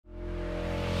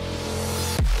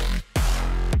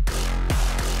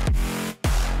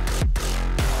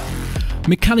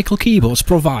Mechanical keyboards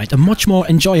provide a much more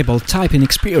enjoyable typing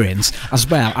experience as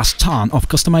well as ton of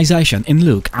customization in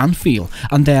look and feel,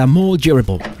 and they are more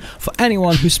durable. For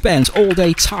anyone who spends all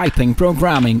day typing,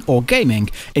 programming or gaming,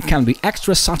 it can be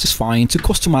extra satisfying to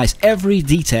customize every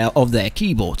detail of their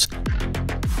keyboard.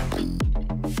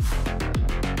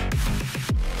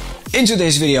 In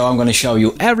today's video I'm going to show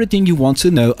you everything you want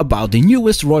to know about the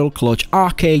newest Royal Kludge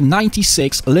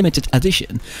RK96 limited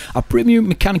edition, a premium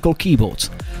mechanical keyboard.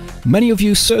 Many of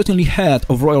you certainly heard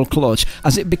of Royal Kludge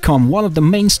as it became one of the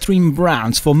mainstream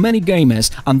brands for many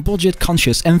gamers and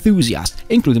budget-conscious enthusiasts,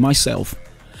 including myself.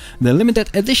 The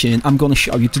limited edition I'm going to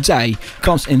show you today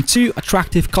comes in two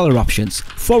attractive color options,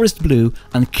 forest blue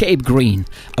and cape green,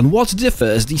 and what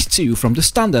differs these two from the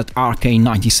standard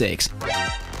RK96.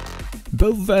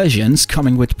 Both versions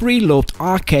coming with pre-lubed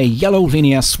RK yellow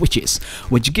linear switches,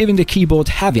 which giving the keyboard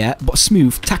heavier but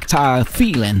smooth tactile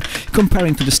feeling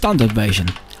comparing to the standard version.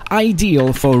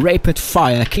 Ideal for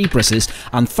rapid-fire key presses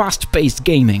and fast-paced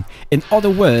gaming. In other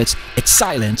words, it's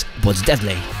silent but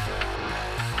deadly.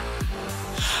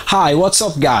 Hi, what's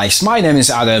up guys? My name is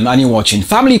Adam and you're watching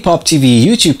Family Pop TV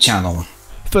YouTube channel.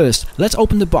 First, let's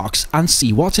open the box and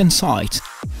see what's inside.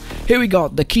 Here we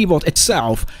got the keyboard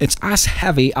itself. It's as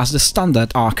heavy as the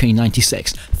standard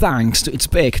RK96 thanks to its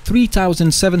big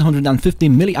 3750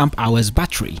 mAh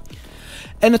battery.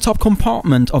 In the top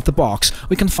compartment of the box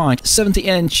we can find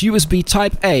 70-inch USB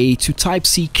Type-A to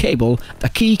Type-C cable, a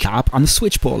keycap and a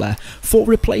switch puller, 4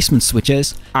 replacement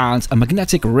switches and a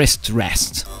magnetic wrist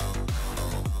rest.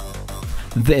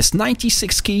 This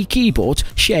 96-key keyboard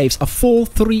shaves a full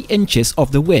 3 inches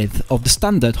of the width of the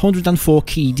standard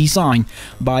 104-key design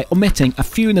by omitting a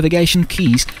few navigation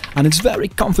keys, and it's very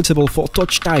comfortable for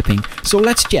touch typing, so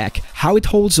let's check how it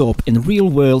holds up in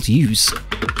real-world use.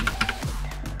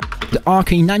 The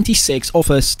RK96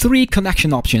 offers 3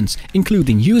 connection options,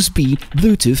 including USB,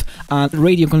 Bluetooth and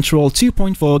radio control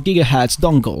 2.4 GHz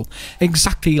dongle,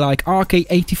 exactly like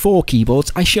RK84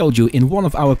 keyboards I showed you in one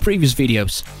of our previous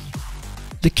videos.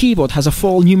 The keyboard has a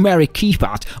full numeric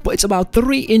keypad, but it's about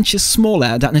 3 inches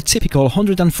smaller than a typical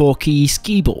 104 keys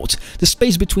keyboard. The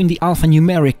space between the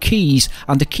alphanumeric keys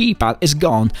and the keypad is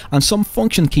gone, and some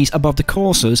function keys above the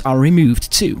cursors are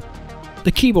removed too.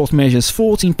 The keyboard measures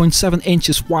 14.7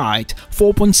 inches wide,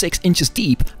 4.6 inches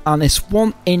deep and is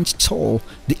 1 inch tall.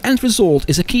 The end result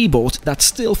is a keyboard that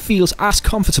still feels as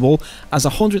comfortable as a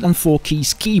 104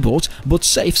 keys keyboard, but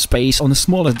saves space on the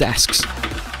smaller desks.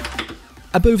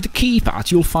 Above the keypad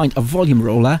you'll find a volume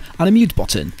roller and a mute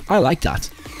button. I like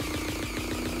that.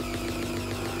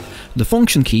 The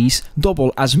function keys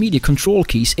double as media control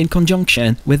keys in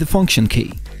conjunction with the function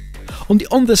key. On the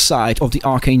underside of the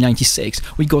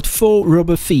RK96 we got 4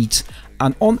 rubber feet,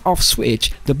 an on-off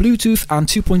switch, the Bluetooth and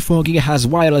 2.4 GHz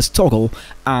wireless toggle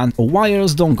and a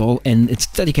wireless dongle in its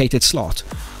dedicated slot.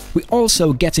 We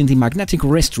also get in the magnetic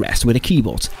wrist rest with the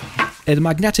keyboard. It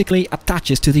magnetically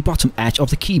attaches to the bottom edge of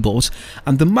the keyboard,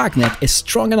 and the magnet is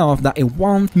strong enough that it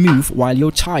won't move while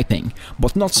you're typing,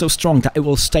 but not so strong that it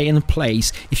will stay in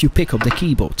place if you pick up the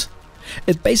keyboard.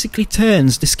 It basically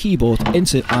turns this keyboard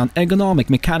into an ergonomic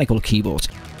mechanical keyboard.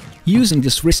 Using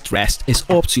this wrist rest is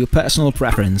up to your personal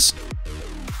preference.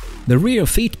 The rear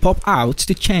feet pop out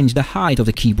to change the height of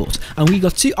the keyboard, and we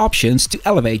got 2 options to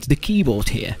elevate the keyboard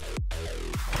here.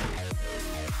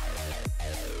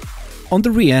 On the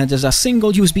rear there's a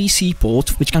single USB-C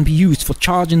port which can be used for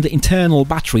charging the internal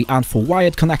battery and for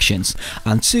wired connections,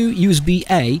 and 2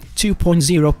 USB-A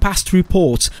 2.0 pass-through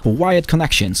ports for wired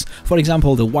connections, for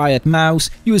example the wired mouse,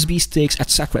 USB sticks,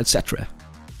 etc. etc.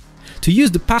 To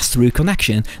use the pass-through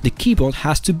connection, the keyboard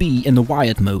has to be in the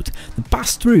wired mode. The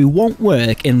pass-through won't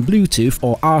work in Bluetooth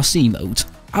or RC mode.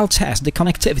 I'll test the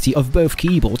connectivity of both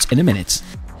keyboards in a minute.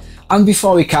 And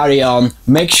before we carry on,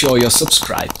 make sure you're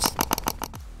subscribed.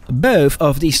 Both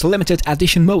of these limited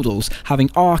edition models having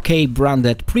RK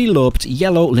branded pre-lubed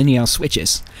yellow linear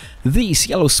switches. These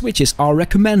yellow switches are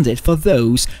recommended for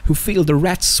those who feel the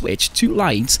red switch too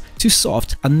light, too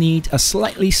soft and need a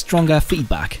slightly stronger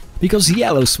feedback. Because the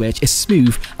yellow switch is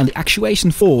smooth and the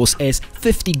actuation force is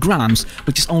 50 grams,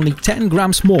 which is only 10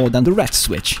 grams more than the red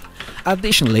switch.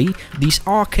 Additionally, these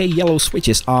RK yellow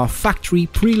switches are factory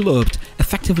pre-lubed.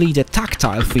 Effectively the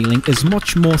tactile feeling is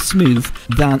much more smooth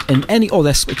than in any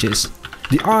other switches.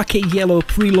 The RK yellow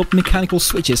pre-lubed mechanical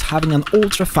switches having an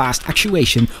ultra-fast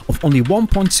actuation of only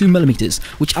 1.2mm,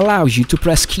 which allows you to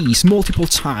press keys multiple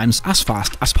times as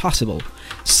fast as possible.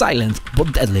 Silent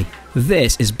but deadly.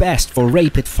 This is best for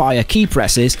rapid-fire key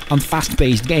presses and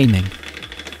fast-paced gaming.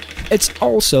 It's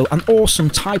also an awesome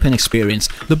typing experience.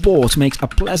 The board makes a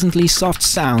pleasantly soft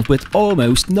sound with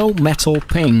almost no metal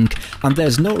ping, and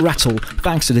there's no rattle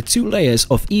thanks to the 2 layers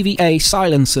of EVA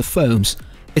silencer foams.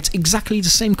 It's exactly the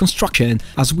same construction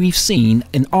as we've seen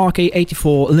in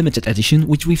RK84 Limited Edition,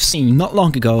 which we've seen not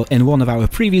long ago in one of our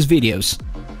previous videos.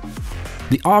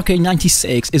 The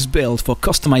RK96 is built for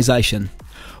customization.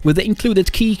 With the included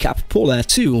keycap puller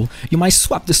tool, you might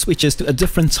swap the switches to a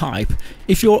different type.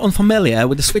 If you're unfamiliar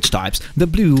with the switch types, the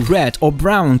blue, red or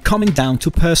brown coming down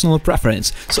to personal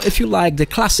preference. So if you like the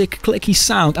classic clicky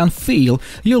sound and feel,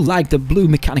 you'll like the blue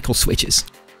mechanical switches.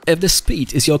 If the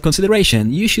speed is your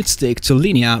consideration, you should stick to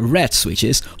linear red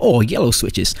switches or yellow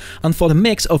switches, and for the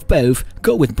mix of both,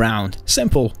 go with brown.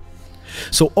 Simple.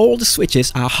 So all the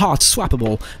switches are hard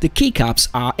swappable. The keycaps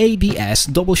are ABS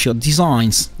double-shot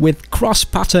designs with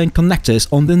cross-pattern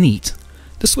connectors underneath.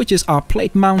 The switches are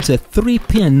plate-mounted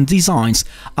 3-pin designs,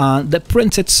 and the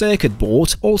printed circuit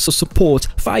board also support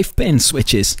 5-pin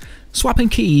switches. Swapping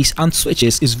keys and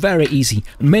switches is very easy,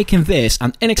 making this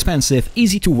an inexpensive,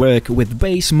 easy-to-work with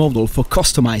base model for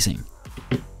customizing.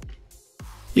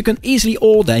 You can easily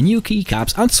order new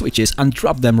keycaps and switches and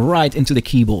drop them right into the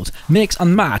keyboard. Mix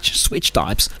and match switch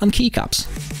types and keycaps.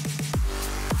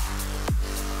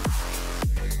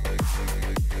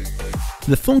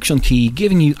 The function key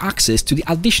giving you access to the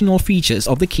additional features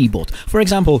of the keyboard. For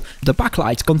example, the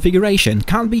backlight configuration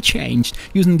can be changed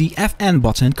using the FN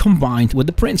button combined with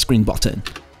the print screen button.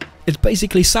 It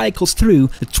basically cycles through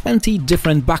the 20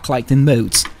 different backlighting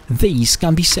modes. These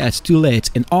can be set to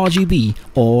lit in RGB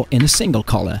or in a single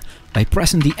color by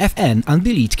pressing the FN and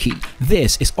delete key.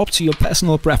 This is up to your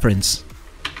personal preference.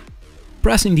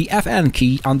 Pressing the FN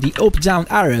key and the up-down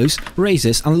arrows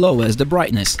raises and lowers the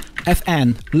brightness.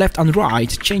 FN left and right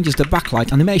changes the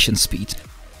backlight animation speed.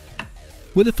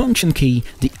 With the function key,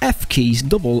 the F keys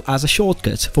double as a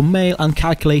shortcut for mail and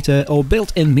calculator or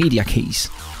built-in media keys.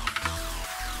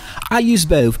 I use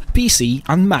both PC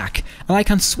and Mac, and I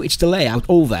can switch the layout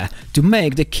over to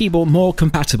make the keyboard more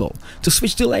compatible. To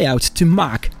switch the layout to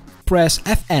Mac, press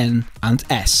FN and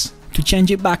S. To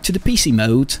change it back to the PC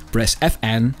mode, press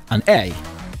FN and A.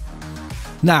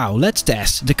 Now let's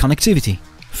test the connectivity.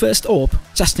 First up,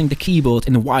 testing the keyboard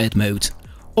in wired mode.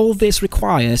 All this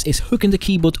requires is hooking the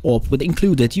keyboard up with the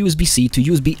included USB-C to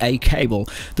USB-A cable.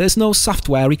 There's no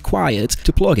software required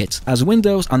to plug it, as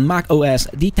Windows and Mac OS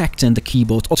detecting the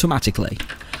keyboard automatically.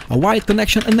 A wired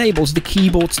connection enables the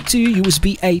keyboard's 2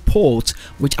 USB-A ports,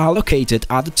 which are located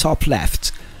at the top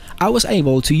left. I was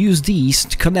able to use these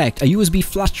to connect a USB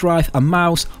flash drive, a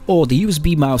mouse or the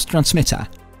USB mouse transmitter.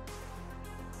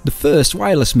 The first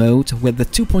wireless mode with the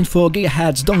 2.4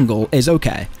 GHz dongle is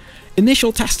OK.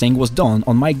 Initial testing was done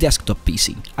on my desktop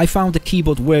PC. I found the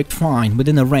keyboard worked fine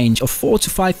within a range of 4 to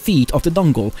 5 feet of the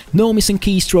dongle, no missing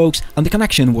keystrokes, and the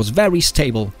connection was very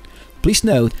stable. Please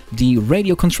note, the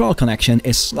radio control connection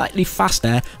is slightly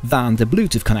faster than the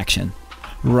Bluetooth connection.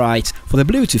 Right, for the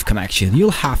Bluetooth connection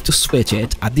you'll have to switch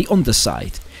it at the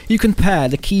underside. You can pair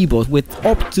the keyboard with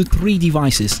up to 3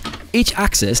 devices, each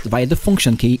accessed via the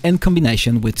function key in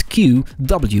combination with Q,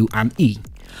 W and E.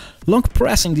 Long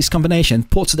pressing this combination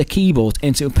puts the keyboard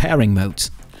into pairing mode.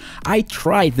 I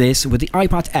tried this with the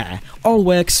iPad Air, all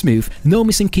works smooth, no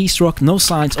missing keystroke, no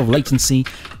signs of latency.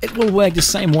 It will work the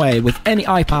same way with any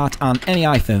iPad and any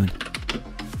iPhone.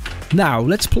 Now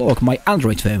let's plug my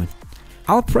Android phone.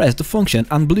 I'll press the function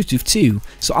and Bluetooth too,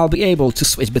 so I'll be able to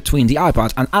switch between the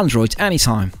iPad and Android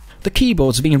anytime. The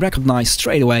keyboard's being recognized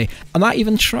straight away, and I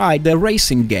even tried the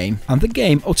racing game, and the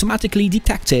game automatically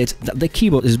detected that the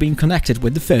keyboard is being connected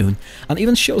with the phone, and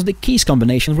even shows the keys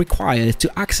combination required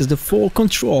to access the full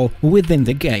control within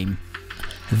the game.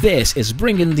 This is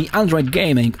bringing the Android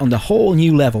gaming on the whole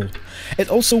new level.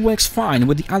 It also works fine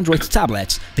with the Android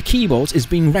tablets. The keyboard is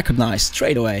being recognized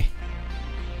straight away.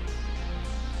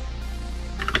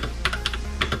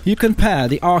 You can pair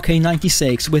the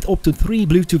RK96 with up to 3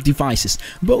 Bluetooth devices.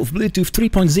 Both Bluetooth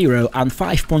 3.0 and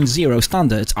 5.0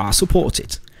 standards are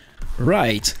supported.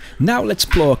 Right, now let's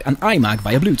plug an iMac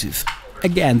via Bluetooth.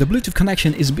 Again, the Bluetooth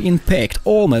connection is being picked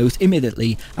almost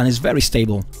immediately and is very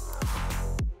stable.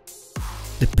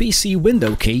 The PC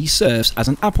window key serves as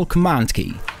an Apple command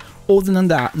key. Other than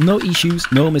that, no issues,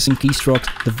 no missing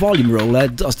keystrokes, the volume roller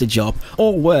does the job,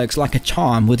 all works like a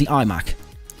charm with the iMac.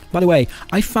 By the way,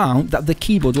 I found that the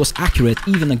keyboard was accurate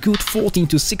even a good 14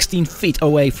 to 16 feet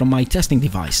away from my testing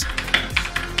device.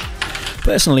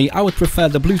 Personally, I would prefer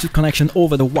the Bluetooth connection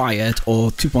over the wired or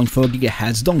 2.4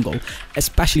 GHz dongle,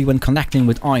 especially when connecting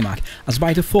with iMac, as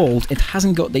by default it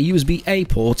hasn't got the USB-A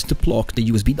port to plug the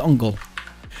USB dongle.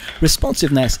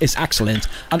 Responsiveness is excellent,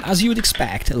 and as you would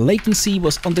expect, latency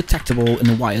was undetectable in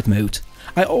the wired mode.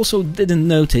 I also didn't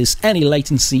notice any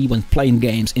latency when playing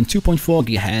games in 2.4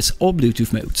 GHz or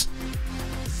Bluetooth modes.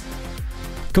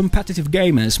 Competitive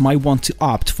gamers might want to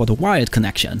opt for the wired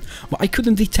connection, but I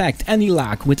couldn't detect any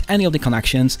lag with any of the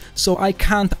connections, so I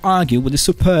can't argue with the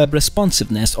superb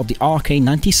responsiveness of the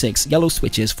RK96 yellow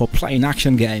switches for playing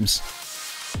action games.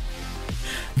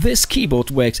 This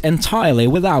keyboard works entirely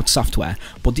without software,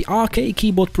 but the RK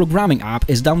keyboard programming app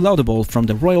is downloadable from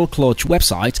the Royal Kludge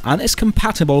website and is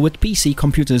compatible with PC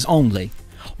computers only.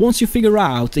 Once you figure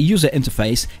out the user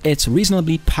interface, it's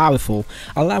reasonably powerful,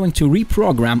 allowing to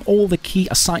reprogram all the key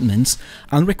assignments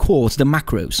and record the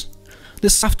macros. The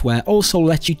software also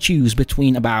lets you choose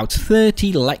between about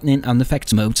 30 lighting and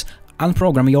effects modes and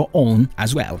program your own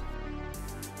as well.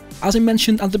 As I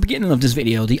mentioned at the beginning of this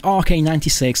video, the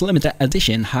RK96 Limited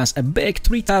Edition has a big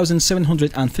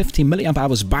 3750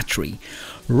 mAh battery.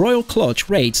 Royal Kludge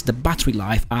rates the battery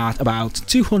life at about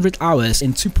 200 hours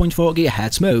in 2.4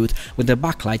 GHz mode with the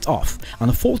backlight off, and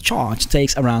a full charge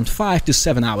takes around 5 to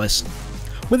 7 hours.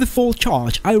 With a full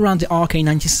charge, I ran the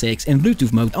RK96 in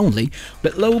Bluetooth mode only,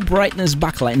 with low brightness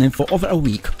backlighting for over a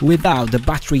week without the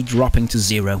battery dropping to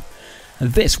zero.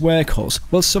 This workhorse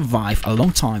will survive a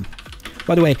long time.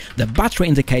 By the way, the battery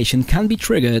indication can be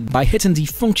triggered by hitting the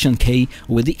function key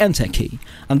with the enter key,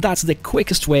 and that's the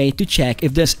quickest way to check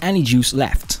if there's any juice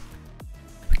left.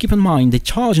 Keep in mind the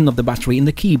charging of the battery in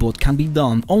the keyboard can be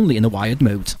done only in the wired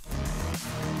mode.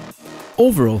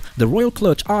 Overall, the Royal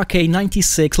Kludge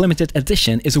RK96 Limited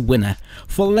Edition is a winner.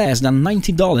 For less than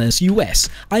 $90 US,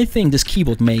 I think this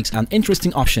keyboard makes an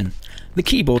interesting option. The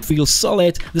keyboard feels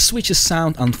solid, the switches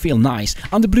sound and feel nice,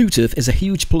 and the Bluetooth is a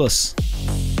huge plus.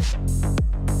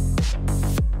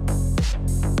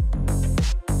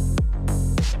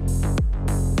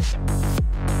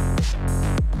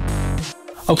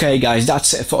 Okay guys,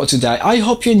 that's it for today. I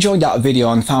hope you enjoyed that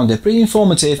video and found it pretty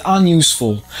informative and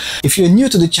useful. If you're new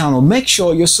to the channel, make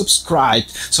sure you're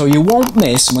subscribed so you won't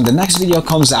miss when the next video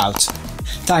comes out.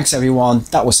 Thanks everyone,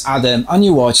 that was Adam and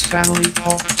you watched Family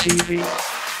Talk TV.